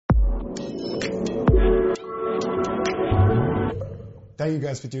Thank you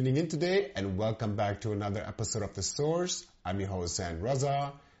guys for tuning in today and welcome back to another episode of The Source. I'm your host, Zan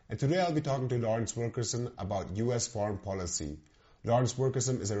Raza, and today I'll be talking to Lawrence Wilkerson about U.S. foreign policy. Lawrence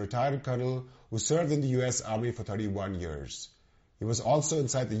Wilkerson is a retired colonel who served in the U.S. Army for 31 years. He was also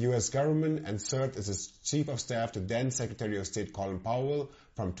inside the U.S. government and served as its Chief of Staff to then Secretary of State Colin Powell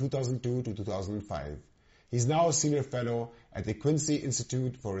from 2002 to 2005. He's now a senior fellow at the Quincy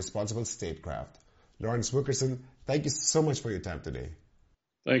Institute for Responsible Statecraft. Lawrence Wilkerson, thank you so much for your time today.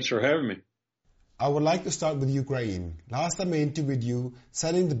 Thanks for having me. I would like to start with Ukraine. Last time I interviewed you,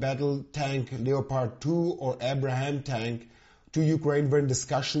 sending the battle tank Leopard 2 or Abraham tank to Ukraine were in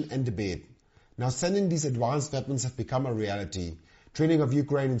discussion and debate. Now sending these advanced weapons have become a reality. Training of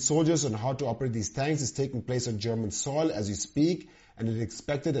Ukrainian soldiers on how to operate these tanks is taking place on German soil as we speak, and it is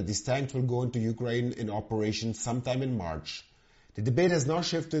expected that these tanks will go into Ukraine in operation sometime in March. The debate has now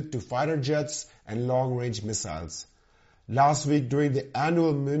shifted to fighter jets and long-range missiles. Last week, during the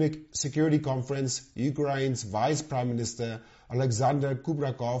annual Munich Security Conference, Ukraine's Vice Prime Minister Alexander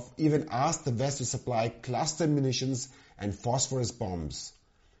Kubrakov even asked the West to supply cluster munitions and phosphorus bombs.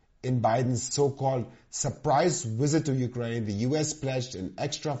 In Biden's so-called surprise visit to Ukraine, the U.S. pledged an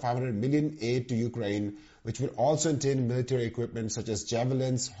extra $500 million aid to Ukraine, which will also contain military equipment such as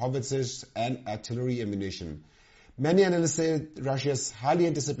javelins, howitzers, and artillery ammunition. Many analysts say Russia's highly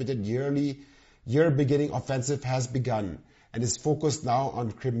anticipated year-beginning offensive has begun and is focused now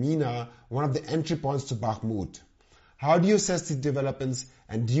on Crimea, one of the entry points to Bakhmut. How do you assess these developments,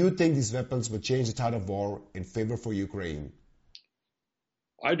 and do you think these weapons will change the tide of war in favor for Ukraine?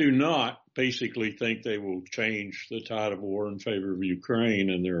 I do not basically think they will change the tide of war in favor of Ukraine,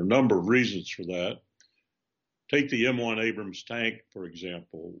 and there are a number of reasons for that. Take the M1 Abrams tank, for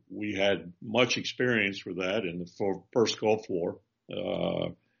example. We had much experience with that in the first Gulf War,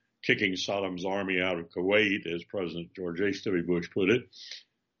 kicking Saddam's army out of Kuwait, as President George H.W. Bush put it.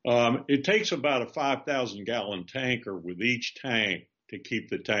 It takes about a 5,000-gallon tanker with each tank to keep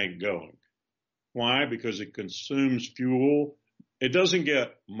the tank going. Why? Because it consumes fuel. It doesn't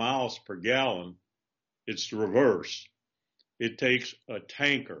get miles per gallon. It's the reverse. It takes a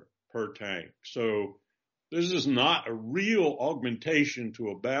tanker per tank. So this is not a real augmentation to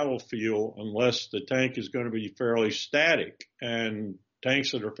a battlefield unless the tank is going to be fairly static, and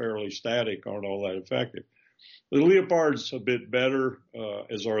tanks that are fairly static aren't all that effective. The Leopard's a bit better,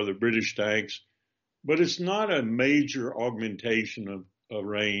 as are the British tanks, but it's not a major augmentation of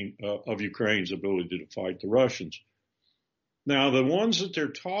Ukraine's ability to fight the Russians. Now, the ones that they're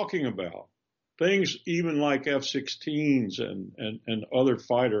talking about, things even like F-16s and other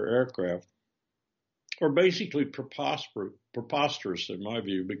fighter aircraft, are basically preposterous in my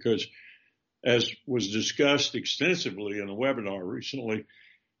view, because as was discussed extensively in a webinar recently,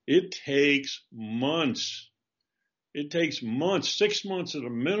 it takes months. It takes months, 6 months at a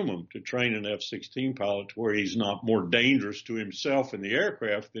minimum, to train an F-16 pilot to where he's not more dangerous to himself and the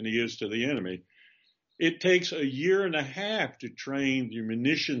aircraft than he is to the enemy. It takes a year and a half to train the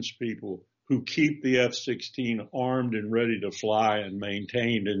munitions people who keep the F-16 armed and ready to fly and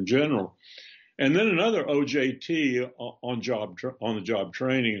maintained in general. And then another OJT on the job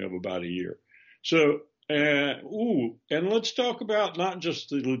training of about a year. So, and let's talk about not just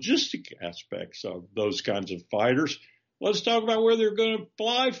the logistic aspects of those kinds of fighters. Let's talk about where they're going to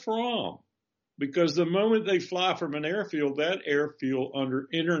fly from. Because the moment they fly from an airfield, that airfield under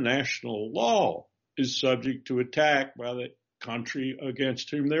international law is subject to attack by the country against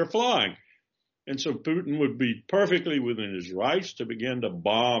whom they're flying. And so Putin would be perfectly within his rights to begin to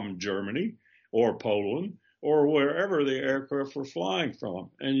bomb Germany or Poland or wherever the aircraft were flying from.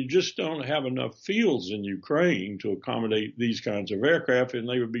 And you just don't have enough fields in Ukraine to accommodate these kinds of aircraft, and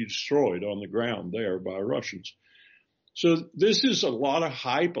they would be destroyed on the ground there by Russians. So this is a lot of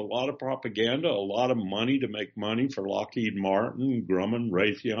hype, a lot of propaganda, a lot of money to make money for Lockheed Martin, Grumman,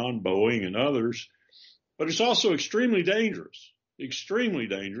 Raytheon, Boeing, and others. But it's also extremely dangerous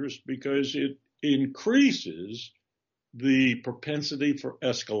because it increases the propensity for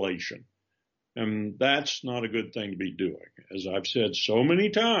escalation. And that's not a good thing to be doing. As I've said so many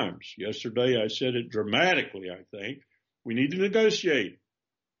times, yesterday I said it dramatically, I think, we need to negotiate.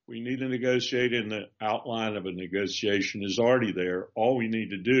 We need to negotiate, and the outline of a negotiation is already there. All we need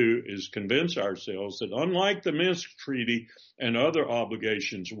to do is convince ourselves that unlike the Minsk Treaty and other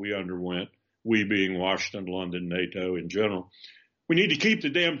obligations we underwent, we being Washington, London, NATO in general, we need to keep the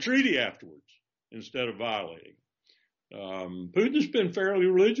damn treaty afterwards instead of violating. Putin's been fairly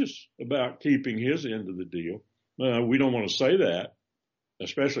religious about keeping his end of the deal. We don't want to say that,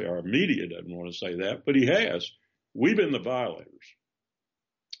 especially our media doesn't want to say that, but he has. We've been the violators.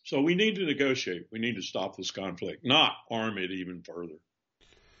 So we need to negotiate. We need to stop this conflict, not arm it even further.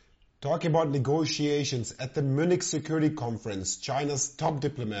 Talking about negotiations, at the Munich Security Conference, China's top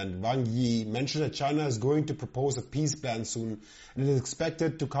diplomat Wang Yi mentioned that China is going to propose a peace plan soon and it is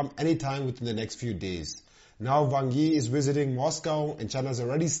expected to come anytime within the next few days. Now Wang Yi is visiting Moscow and China has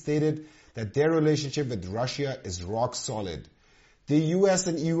already stated that their relationship with Russia is rock solid. The US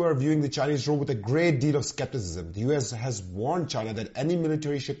and EU are viewing the Chinese role with a great deal of skepticism. The US has warned China that any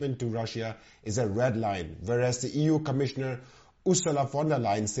military shipment to Russia is a red line, whereas the EU Commissioner Ursula von der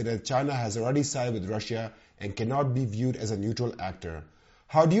Leyen said that China has already sided with Russia and cannot be viewed as a neutral actor.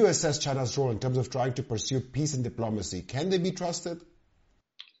 How do you assess China's role in terms of trying to pursue peace and diplomacy? Can they be trusted?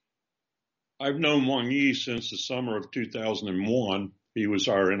 I've known Wang Yi since the summer of 2001. He was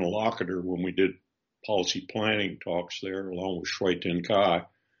our interlocutor when we did policy planning talks there, along with Shui Tenkai.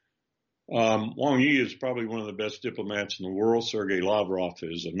 Wang Yi is probably one of the best diplomats in the world. Sergei Lavrov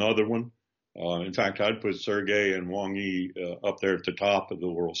is another one. In fact, I'd put Sergei and Wang Yi up there at the top of the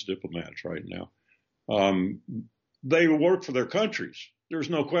world's diplomats right now. They work for their countries. There's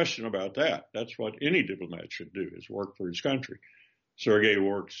no question about that. That's what any diplomat should do, is work for his country. Sergei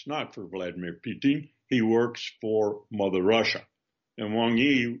works not for Vladimir Putin. He works for Mother Russia. And Wang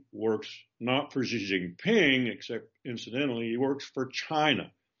Yi works not for Xi Jinping, except incidentally, he works for China.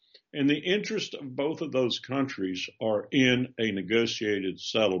 And the interest of both of those countries are in a negotiated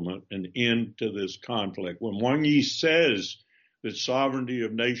settlement, an end to this conflict. When Wang Yi says that sovereignty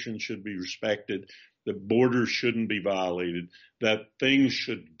of nations should be respected, that borders shouldn't be violated, that things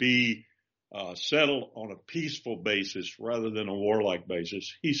should be settled on a peaceful basis rather than a warlike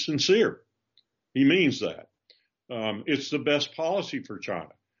basis, he's sincere. He means that. It's the best policy for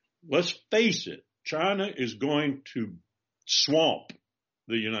China. Let's face it, China is going to swamp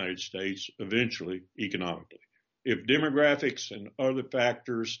the United States eventually economically. If demographics and other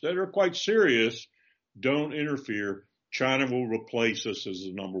factors that are quite serious don't interfere, China will replace us as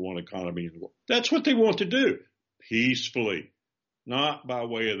the number one economy in the world. That's what they want to do, peacefully, not by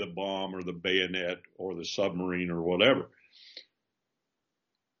way of the bomb or the bayonet or the submarine or whatever.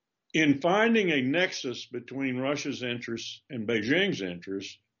 In finding a nexus between Russia's interests and Beijing's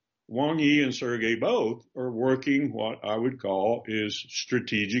interests, Wang Yi and Sergei both are working what I would call is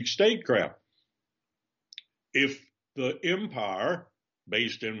strategic statecraft. If the empire,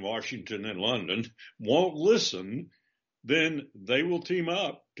 based in Washington and London, won't listen, then they will team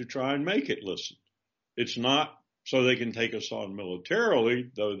up to try and make it listen. It's not so they can take us on militarily,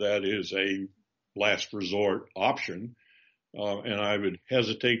 though that is a last resort option. And I would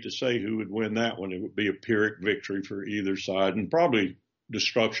hesitate to say who would win that one. It would be a Pyrrhic victory for either side and probably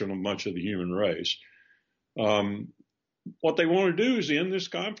destruction of much of the human race. What they want to do is end this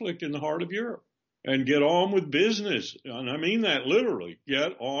conflict in the heart of Europe and get on with business. And I mean that literally,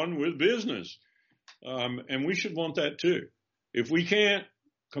 get on with business. And we should want that too. If we can't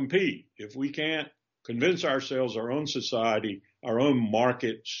compete, if we can't convince ourselves our own society, our own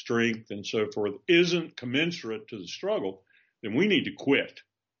market strength and so forth isn't commensurate to the struggle, then we need to quit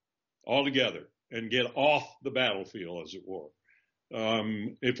altogether and get off the battlefield, as it were.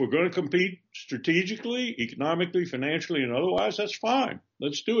 If we're going to compete strategically, economically, financially, and otherwise, that's fine.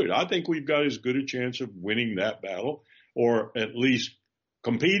 Let's do it. I think we've got as good a chance of winning that battle, or at least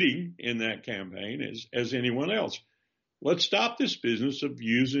competing in that campaign as anyone else. Let's stop this business of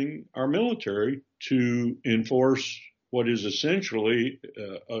using our military to enforce what is essentially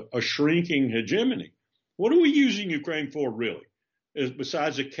a shrinking hegemony. What are we using Ukraine for, really,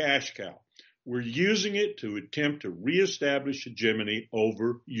 besides a cash cow? We're using it to attempt to reestablish hegemony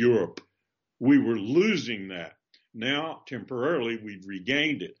over Europe. We were losing that. Now, temporarily, we've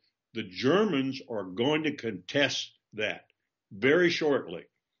regained it. The Germans are going to contest that very shortly.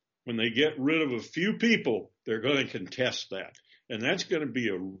 When they get rid of a few people, they're going to contest that. And that's going to be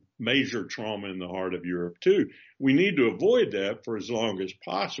a major trauma in the heart of Europe, too. We need to avoid that for as long as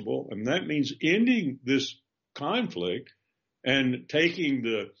possible. And that means ending this conflict and taking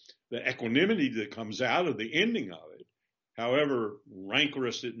the equanimity that comes out of the ending of it, however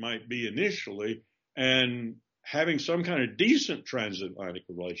rancorous it might be initially, and having some kind of decent transatlantic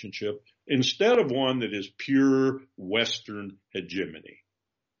relationship instead of one that is pure Western hegemony.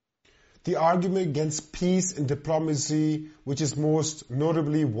 The argument against peace and diplomacy, which is most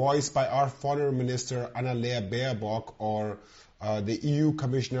notably voiced by our Foreign Minister Annalena Baerbock or the EU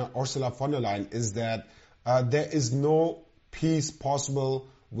Commissioner Ursula von der Leyen, is that there is no peace possible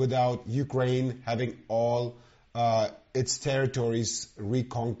without Ukraine having all its territories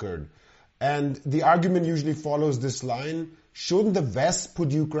reconquered. And the argument usually follows this line: shouldn't the West put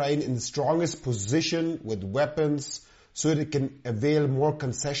Ukraine in the strongest position with weapons so that it can avail more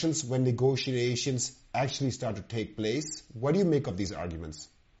concessions when negotiations actually start to take place? What do you make of these arguments?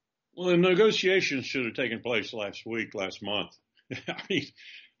 Well, the negotiations should have taken place last month. I mean,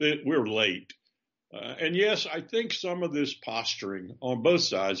 we're late. And yes, I think some of this posturing on both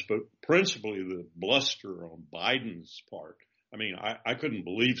sides, but principally the bluster on Biden's part. I mean, I couldn't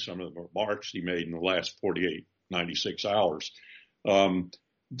believe some of the remarks he made in the last 48, 96 hours.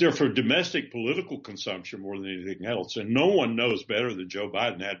 They're for domestic political consumption more than anything else. And no one knows better than Joe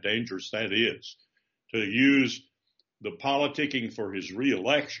Biden how dangerous that is, to use the politicking for his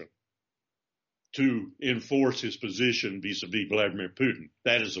reelection to enforce his position vis-a-vis Vladimir Putin.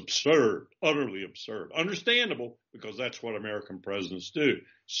 That is absurd, utterly absurd. Understandable, because that's what American presidents do,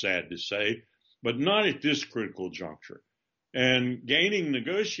 sad to say, but not at this critical juncture. And gaining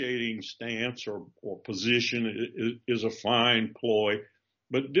negotiating stance or position is a fine ploy,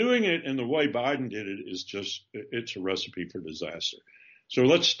 but doing it in the way Biden did it is just, it's a recipe for disaster. So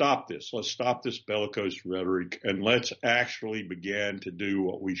let's stop this. Let's stop this bellicose rhetoric, and let's actually begin to do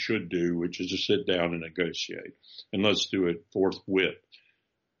what we should do, which is to sit down and negotiate. And let's do it forthwith.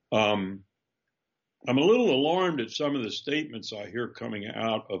 I'm a little alarmed at some of the statements I hear coming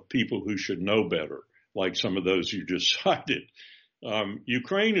out of people who should know better, like some of those you just cited.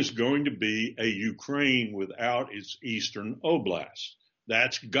 Ukraine is going to be a Ukraine without its eastern oblast.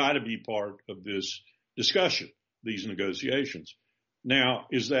 That's got to be part of this discussion, these negotiations. Now,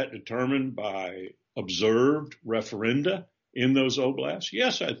 is that determined by observed referenda in those oblasts?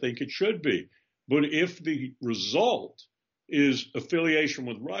 Yes, I think it should be. But if the result is affiliation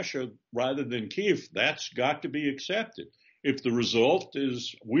with Russia rather than Kiev, that's got to be accepted. If the result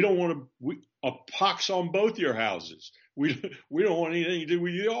is we don't want a pox on both your houses, we don't want anything to do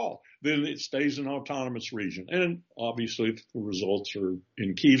with you all, then it stays an autonomous region. And obviously, if the results are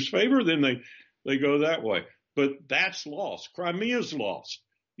in Kiev's favor, then they go that way. But that's lost. Crimea's lost.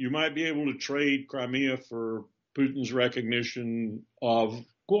 You might be able to trade Crimea for Putin's recognition of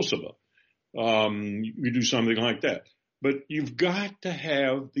Kosovo. You do something like that. But you've got to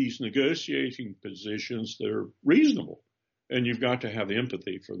have these negotiating positions that are reasonable, and you've got to have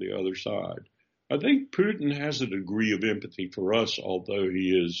empathy for the other side. I think Putin has a degree of empathy for us, although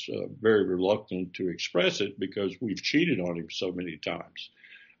he is very reluctant to express it because we've cheated on him so many times.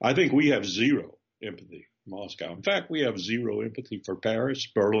 I think we have zero empathy. Moscow. In fact, we have zero empathy for Paris,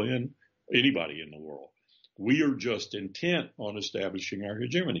 Berlin, anybody in the world. We are just intent on establishing our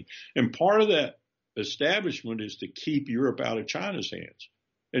hegemony. And part of that establishment is to keep Europe out of China's hands.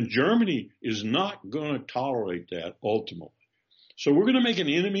 And Germany is not going to tolerate that ultimately. So we're going to make an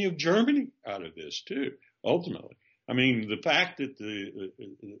enemy of Germany out of this too, ultimately. I mean, the fact that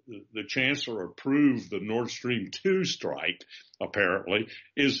the chancellor approved the Nord Stream 2 strike, apparently,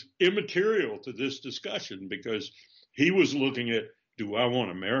 is immaterial to this discussion because he was looking at, do I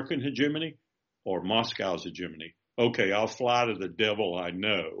want American hegemony or Moscow's hegemony? Okay, I'll fly to the devil I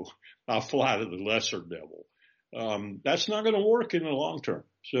know. I'll fly to the lesser devil. That's not going to work in the long term.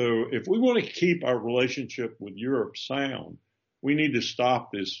 So if we want to keep our relationship with Europe sound, we need to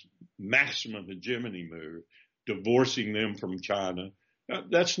stop this maximum hegemony move, divorcing them from China.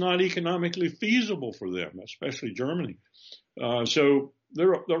 That's not economically feasible for them, especially Germany. So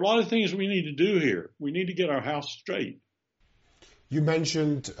there are a lot of things we need to do here. We need to get our house straight. You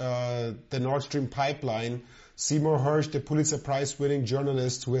mentioned the Nord Stream pipeline. Seymour Hersh, the Pulitzer Prize-winning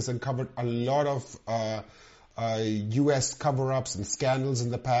journalist who has uncovered a lot of U.S. cover-ups and scandals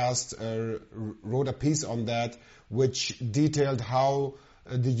in the past, wrote a piece on that, which detailed how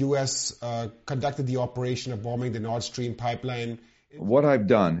the U.S. conducted the operation of bombing the Nord Stream pipeline. What I've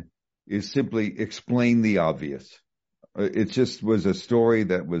done is simply explain the obvious. It just was a story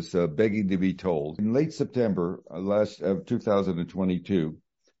that was begging to be told. In late September of 2022,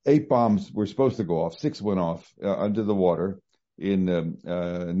 8 bombs were supposed to go off. 6 went off under the water in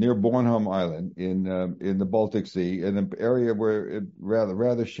near Bornholm Island in the Baltic Sea, in an area where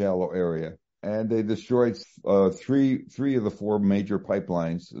rather shallow area. And they destroyed three of the 4 major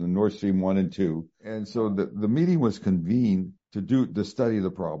pipelines, the Nord Stream 1 and 2. And so the meeting was convened to study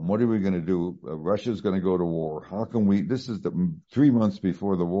the problem. What are we going to do? Russia's going to go to war. How can we? This is 3 months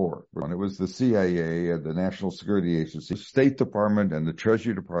before the war. And it was the CIA and the National Security Agency, the State Department and the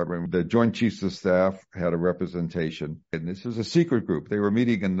Treasury Department. The Joint Chiefs of Staff had a representation. And this is a secret group. They were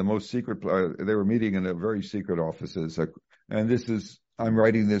meeting in the most secret. They were meeting in a very secret offices. And this is. I'm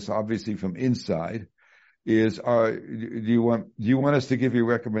writing this obviously from inside. Do you want us to give you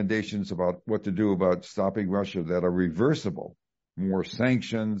recommendations about what to do about stopping Russia that are reversible? More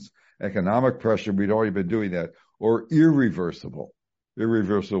sanctions, economic pressure, we'd already been doing that, or irreversible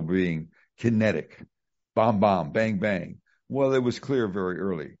being kinetic, bomb, bang, bang. Well, it was clear very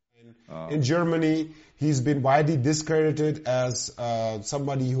early. In Germany, he's been widely discredited as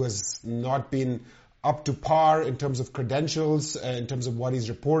somebody who has not been up to par in terms of credentials, in terms of what he's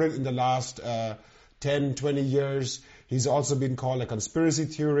reported in the last 10, 20 years. He's also been called a conspiracy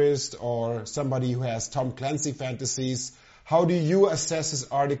theorist or somebody who has Tom Clancy fantasies. How do you assess his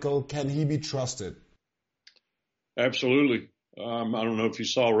article? Can he be trusted? Absolutely. I don't know if you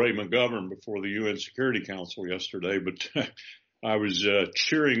saw Ray McGovern before the UN Security Council yesterday, but I was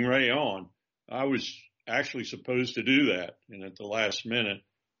cheering Ray on. I was actually supposed to do that, and at the last minute,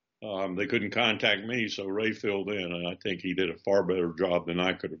 they couldn't contact me, so Ray filled in, and I think he did a far better job than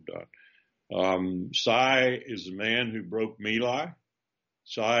I could have done. Sy is a man who broke My Lai.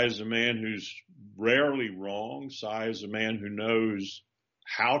 Sy is a man who's rarely wrong. Sy is a man who knows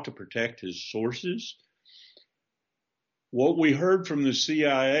how to protect his sources. What we heard from the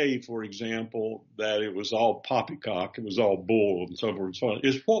CIA, for example, that it was all poppycock, it was all bull and so forth and so on,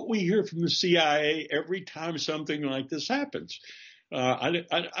 is what we hear from the CIA every time something like this happens.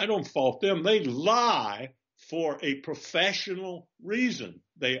 I don't fault them. They lie for a professional reason.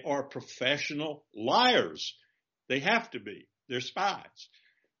 They are professional liars. They have to be. They're spies.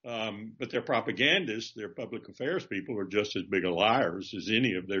 But their propagandists, their public affairs people are just as big a liars as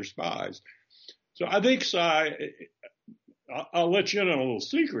any of their spies. So I think Sy, I'll let you in on a little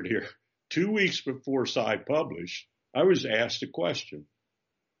secret here. 2 weeks before Sy published, I was asked a question.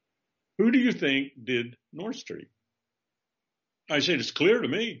 Who do you think did Nord Stream? I said, it's clear to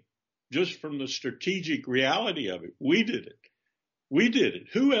me, just from the strategic reality of it. We did it. We did it.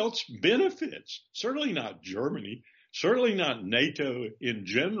 Who else benefits? Certainly not Germany. Certainly not NATO in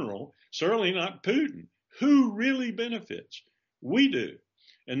general. Certainly not Putin. Who really benefits? We do.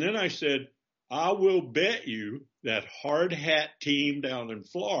 And then I said, I will bet you that hard hat team down in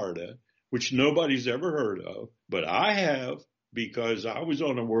Florida, which nobody's ever heard of, but I have because I was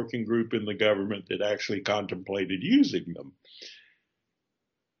on a working group in the government that actually contemplated using them,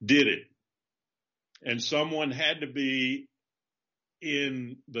 did it. And someone had to be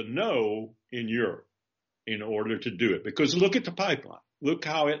in the know in Europe in order to do it. Because look at the pipeline. Look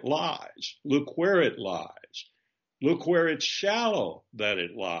how it lies. Look where it lies. Look where it's shallow that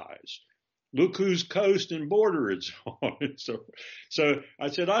it lies. Look whose coast and border it's on. So I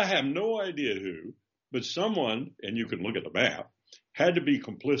said, I have no idea who, but someone, and you can look at the map, had to be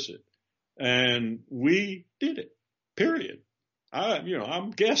complicit. And we did it, period.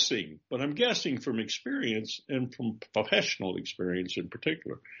 I'm guessing, but I'm guessing from experience and from professional experience in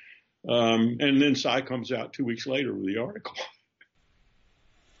particular. And then Sy comes out 2 weeks later with the article.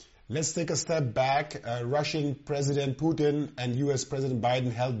 Let's take a step back. Russian President Putin and U.S. President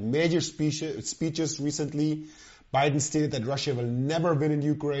Biden held major speeches recently. Biden stated that Russia will never win in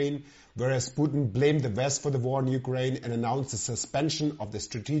Ukraine, whereas Putin blamed the West for the war in Ukraine and announced the suspension of the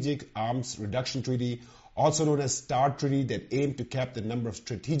Strategic Arms Reduction Treaty, also known as START Treaty, that aimed to cap the number of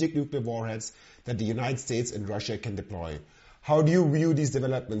strategic nuclear warheads that the United States and Russia can deploy. How do you view these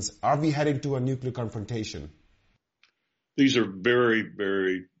developments? Are we heading to a nuclear confrontation? These are very,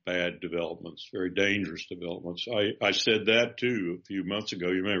 very bad developments, very dangerous developments. I said that too a few months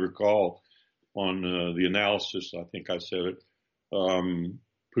ago. You may recall on the analysis, I think I said it, Putin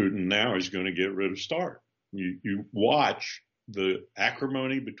now is going to get rid of START. You watch the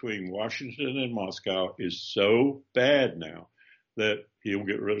acrimony between Washington and Moscow is so bad now that he'll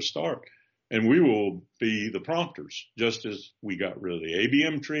get rid of START. And we will be the prompters, just as we got rid of the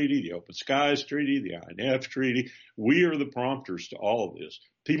ABM Treaty, the Open Skies Treaty, the INF Treaty. We are the prompters to all of this.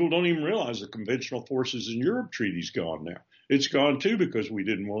 People don't even realize the Conventional Forces in Europe Treaty's gone now. It's gone too because we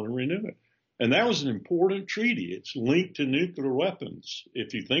didn't want to renew it. And that was an important treaty. It's linked to nuclear weapons,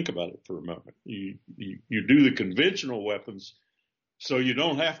 if you think about it for a moment. You do the conventional weapons so you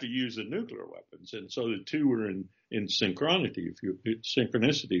don't have to use the nuclear weapons. And so the two are in synchronicity,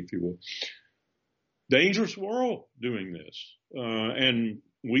 if you will. Dangerous world doing this. And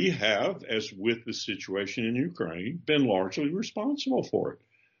we have, as with the situation in Ukraine, been largely responsible for it.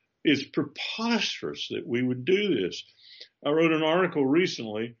 It's preposterous that we would do this. I wrote an article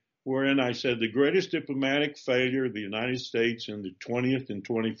recently wherein I said the greatest diplomatic failure of the United States in the 20th and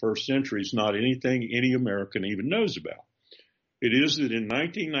 21st century is not anything any American even knows about. It is that in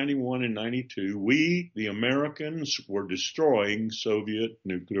 1991 and 92, we, the Americans, were destroying Soviet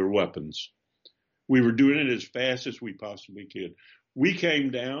nuclear weapons. We were doing it as fast as we possibly could. We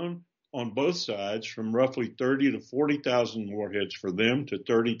came down on both sides from roughly 30 to 40,000 warheads for them to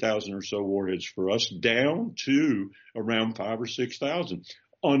 30,000 or so warheads for us, down to around 5,000 or 6,000.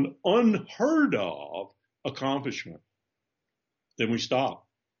 An unheard of accomplishment. Then we stopped.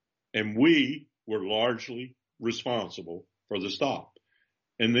 And we were largely responsible for the stop.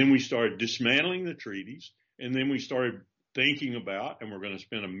 And then we started dismantling the treaties. And then we started thinking about, and we're going to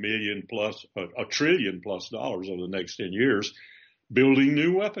spend $1 trillion plus over the next 10 years building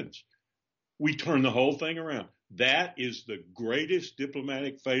new weapons. We turned the whole thing around. That is the greatest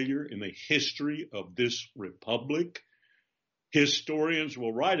diplomatic failure in the history of this republic. Historians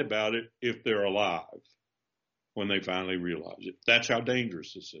will write about it if they're alive when they finally realize it. That's how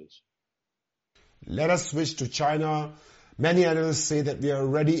dangerous this is. Let us switch to China. Many analysts say that we are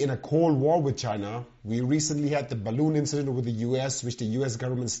already in a Cold War with China. We recently had the balloon incident with the US, which the US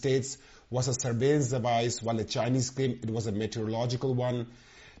government states was a surveillance device, while the Chinese claim it was a meteorological one.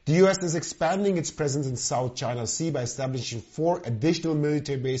 The US is expanding its presence in South China Sea by establishing 4 additional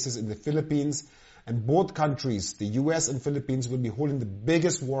military bases in the Philippines. And both countries, the US and Philippines, will be holding the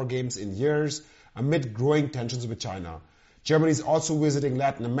biggest war games in years amid growing tensions with China. Germany is also visiting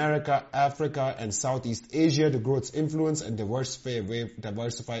Latin America, Africa, and Southeast Asia to grow its influence and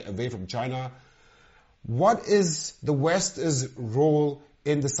diversify away from China. What is the West's role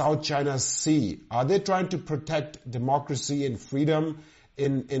in the South China Sea? Are they trying to protect democracy and freedom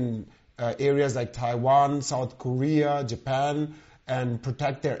in areas like Taiwan, South Korea, Japan, and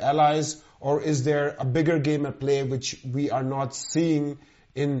protect their allies? Or is there a bigger game at play which we are not seeing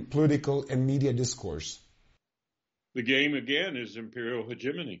in political and media discourse? The game, again, is imperial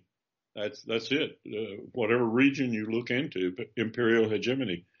hegemony. That's it. Whatever region you look into, imperial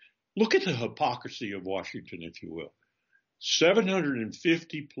hegemony. Look at the hypocrisy of Washington, if you will.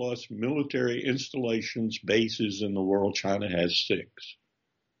 750 plus military installations, bases in the world. China has 6.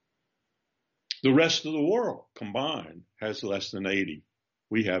 The rest of the world combined has less than 80.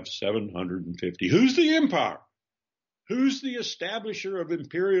 We have 750. Who's the empire? Who's the establisher of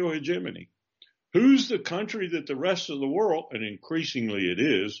imperial hegemony? Who's the country that the rest of the world, and increasingly it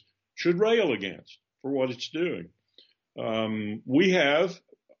is, should rail against for what it's doing? We have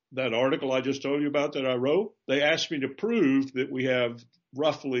that article I just told you about that I wrote. They asked me to prove that we have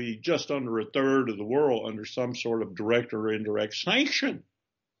roughly just under a third of the world under some sort of direct or indirect sanction.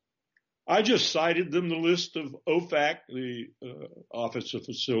 I just cited them the list of OFAC, the Office of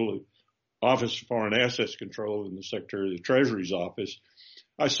Foreign Assets Control in the Secretary of the Treasury's office.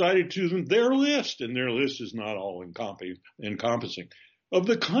 I cited to them their list, and their list is not all encompassing, of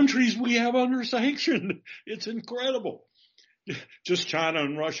the countries we have under sanction. It's incredible. Just China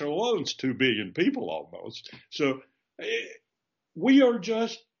and Russia alone is 2 billion people almost. So we are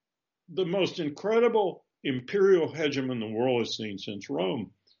just the most incredible imperial hegemon the world has seen since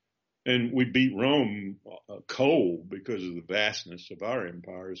Rome. And we beat Rome cold because of the vastness of our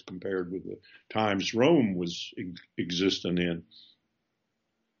empire as compared with the times Rome was existent in.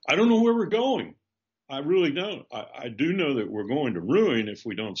 I don't know where we're going. I really don't. I do know that we're going to ruin if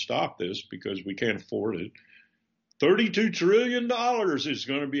we don't stop this because we can't afford it. $32 trillion is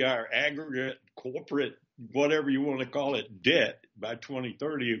going to be our aggregate corporate, whatever you want to call it, debt by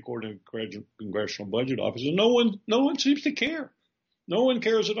 2030, according to the Congressional Budget Office. And no one seems to care. No one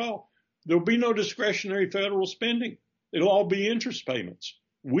cares at all. There'll be no discretionary federal spending. It'll all be interest payments.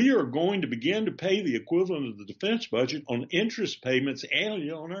 We are going to begin to pay the equivalent of the defense budget on interest payments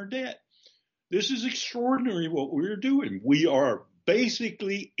annually on our debt. This is extraordinary what we're doing. We are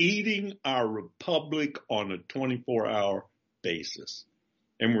basically eating our republic on a 24-hour basis.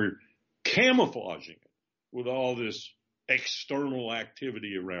 And we're camouflaging it with all this external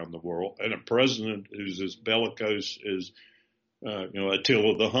activity around the world and a president who's as bellicose as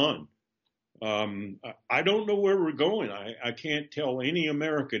Attila the Hun. I don't know where we're going. I can't tell any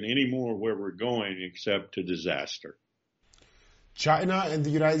American anymore where we're going except to disaster. China and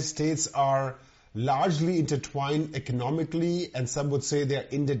the United States are largely intertwined economically, and some would say they're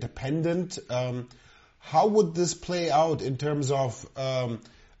interdependent. How would this play out in terms of the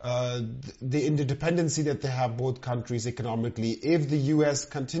interdependency that they have, both countries economically, if the U.S.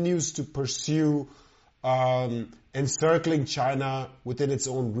 continues to pursue encircling China within its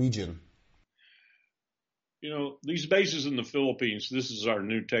own region? These bases in the Philippines, this is our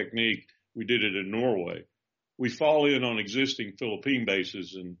new technique. We did it in Norway. We fall in on existing Philippine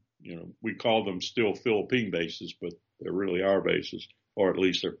bases and, we call them still Philippine bases, but they're really our bases, or at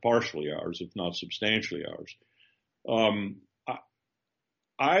least they're partially ours, if not substantially ours.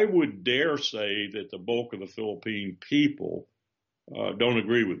 I would dare say that the bulk of the Philippine people don't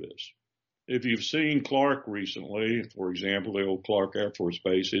agree with this. If you've seen Clark recently, for example, the old Clark Air Force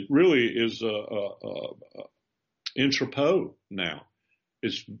Base, it really is entrepot now.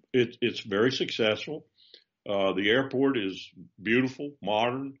 It's very successful. The airport is beautiful,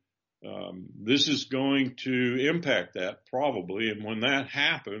 modern. This is going to impact that probably, and when that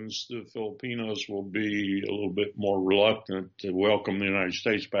happens, the Filipinos will be a little bit more reluctant to welcome the United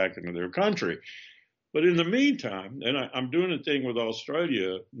States back into their country. But in the meantime, and I'm doing a thing with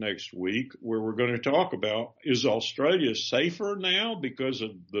Australia next week where we're going to talk about, is Australia safer now because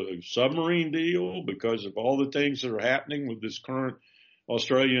of the submarine deal, because of all the things that are happening with this current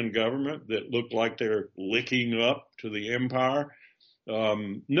Australian government that look like they're licking up to the empire?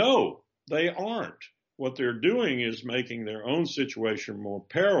 No, they aren't. What they're doing is making their own situation more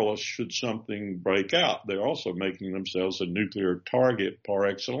perilous should something break out. They're also making themselves a nuclear target par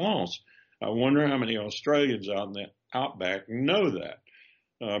excellence. I wonder how many Australians out in the outback know that.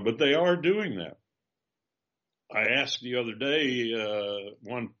 But they are doing that. I asked the other day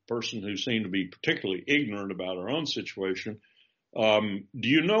one person who seemed to be particularly ignorant about our own situation, do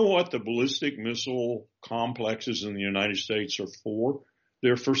you know what the ballistic missile complexes in the United States are for?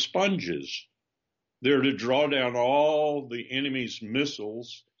 They're for sponges. They're to draw down all the enemy's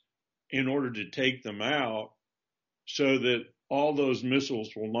missiles in order to take them out so that all those missiles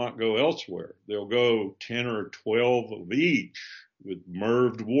will not go elsewhere. They'll go 10 or 12 of each with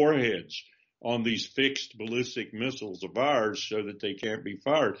MIRVed warheads on these fixed ballistic missiles of ours so that they can't be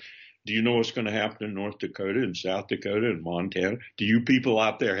fired. Do you know what's going to happen in North Dakota and South Dakota and Montana? Do you people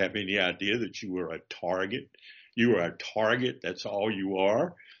out there have any idea that you are a target? You are a target. That's all you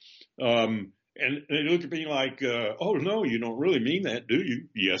are. And they look at me like, oh, no, you don't really mean that, do you?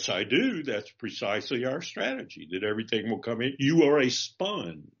 Yes, I do. That's precisely our strategy, that everything will come in. You are a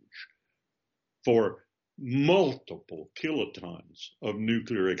sponge for multiple kilotons of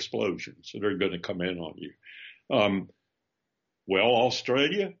nuclear explosions that are going to come in on you. Well,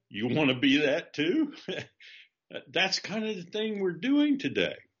 Australia, you want to be that too? That's kind of the thing we're doing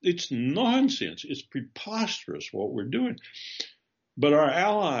today. It's nonsense. It's preposterous what we're doing. But our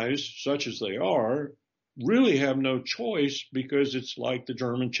allies, such as they are, really have no choice because it's like the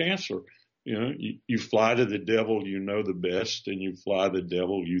German chancellor. You know, you fly to the devil you know the best, and you fly the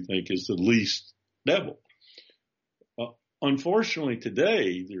devil you think is the least devil. Unfortunately,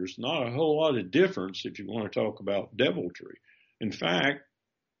 today, there's not a whole lot of difference if you want to talk about deviltry. In fact,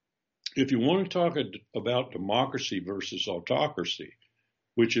 if you want to talk about democracy versus autocracy,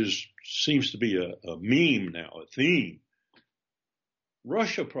 which seems to be a meme now, a theme,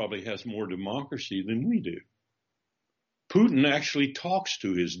 Russia probably has more democracy than we do. Putin actually talks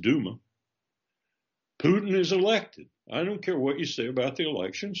to his Duma. Putin is elected. I don't care what you say about the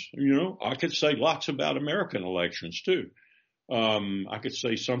elections. You know, I could say lots about American elections too. I could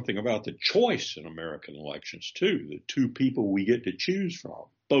say something about the choice in American elections too. The two people we get to choose from,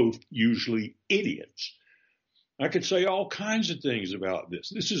 both usually idiots. I could say all kinds of things about this.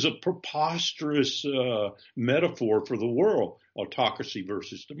 This is a preposterous metaphor for the world, autocracy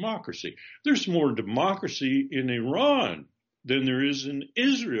versus democracy. There's more democracy in Iran than there is in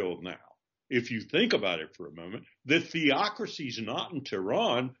Israel now. If you think about it for a moment, the theocracy is not in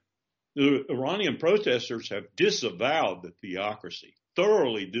Tehran. The Iranian protesters have disavowed the theocracy,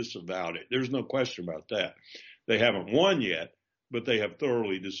 thoroughly disavowed it. There's no question about that. They haven't won yet, but they have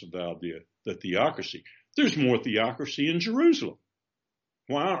thoroughly disavowed the theocracy. There's more theocracy in Jerusalem.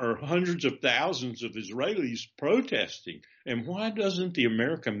 Why are hundreds of thousands of Israelis protesting? And why doesn't the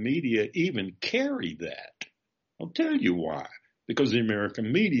American media even carry that? I'll tell you why. Because the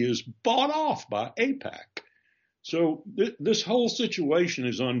American media is bought off by AIPAC. So this whole situation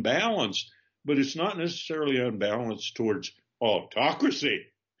is unbalanced, but it's not necessarily unbalanced towards autocracy.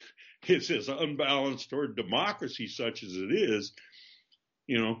 It's as unbalanced toward democracy, such as it is.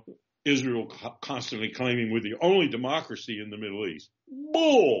 You know, Israel constantly claiming we're the only democracy in the Middle East.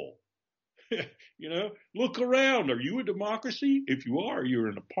 Bull! You know, look around. Are you a democracy? If you are, you're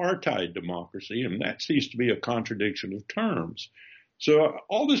an apartheid democracy, and that seems to be a contradiction of terms. So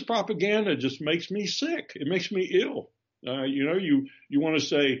all this propaganda just makes me sick. It makes me ill. You know, you want to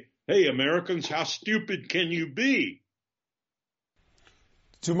say, hey, Americans, how stupid can you be?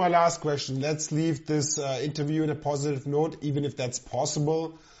 To my last question, let's leave this interview in a positive note, even if that's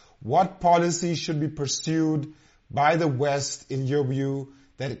possible. What policy should be pursued by the West, in your view,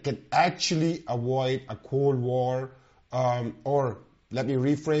 that it can actually avoid a Cold War, or let me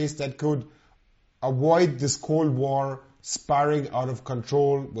rephrase, that could avoid this Cold War spiraling out of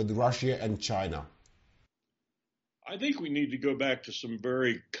control with Russia and China? I think we need to go back to some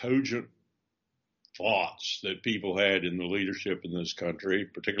very cogent thoughts that people had in the leadership in this country,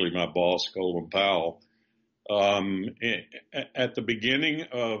 particularly my boss, Colin Powell. At the beginning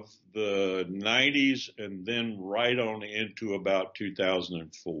of the 90s and then right on into about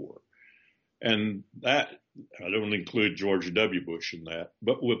 2004. And that, I don't include George W. Bush in that,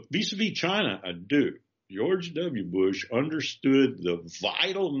 but with vis-a-vis China, I do. George W. Bush understood the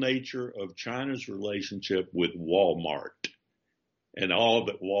vital nature of China's relationship with Walmart and all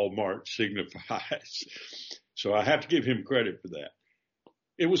that Walmart signifies. So I have to give him credit for that.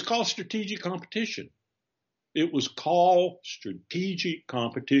 It was called strategic competition. It was called strategic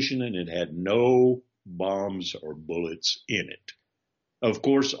competition, and it had no bombs or bullets in it. Of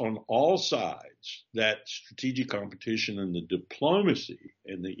course, on all sides, that strategic competition and the diplomacy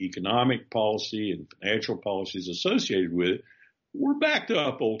and the economic policy and financial policies associated with it were backed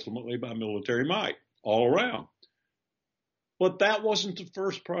up ultimately by military might all around. But that wasn't the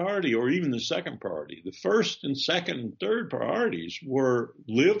first priority or even the second priority. The first and second and third priorities were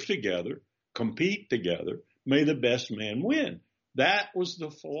live together, compete together, may the best man win. That was the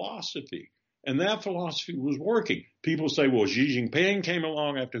philosophy. And that philosophy was working. People say, well, Xi Jinping came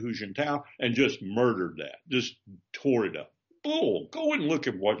along after Hu Jintao and just murdered that, just tore it up. Bull. Go and look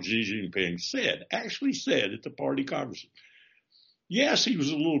at what Xi Jinping actually said at the party congress. Yes, he was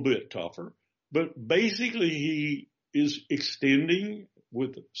a little bit tougher, but basically he is extending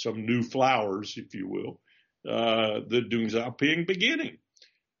with some new flowers, if you will, the Deng Xiaoping beginning.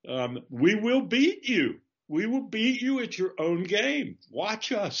 We will beat you. We will beat you at your own game.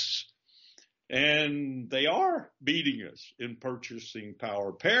 Watch us. And they are beating us in purchasing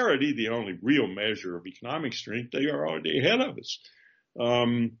power parity, the only real measure of economic strength. They are already ahead of us.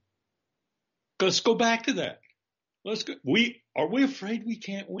 Let's go back to that. Are we afraid we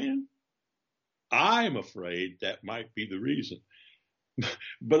can't win? I'm afraid that might be the reason.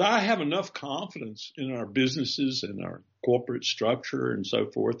 But I have enough confidence in our businesses and our corporate structure and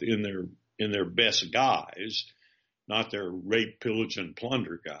so forth in their best guys, not their rape, pillage, and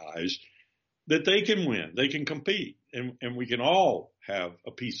plunder guys, that they can win, they can compete, and we can all have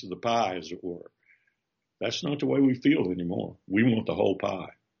a piece of the pie, as it were. That's not the way we feel anymore. We want the whole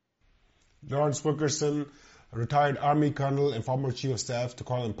pie. Lawrence Wilkerson, a retired Army colonel and former chief of staff to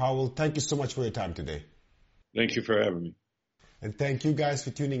Colin Powell, thank you so much for your time today. Thank you for having me. And thank you guys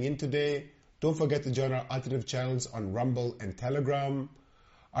for tuning in today. Don't forget to join our alternative channels on Rumble and Telegram.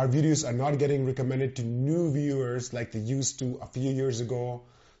 Our videos are not getting recommended to new viewers like they used to a few years ago.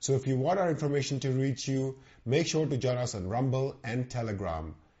 So if you want our information to reach you, make sure to join us on Rumble and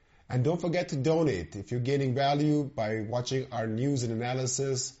Telegram. And don't forget to donate. If you're gaining value by watching our news and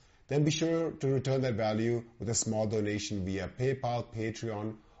analysis, then be sure to return that value with a small donation via PayPal,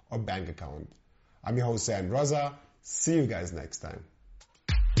 Patreon, or bank account. I'm your host, Zain Raza. See you guys next time.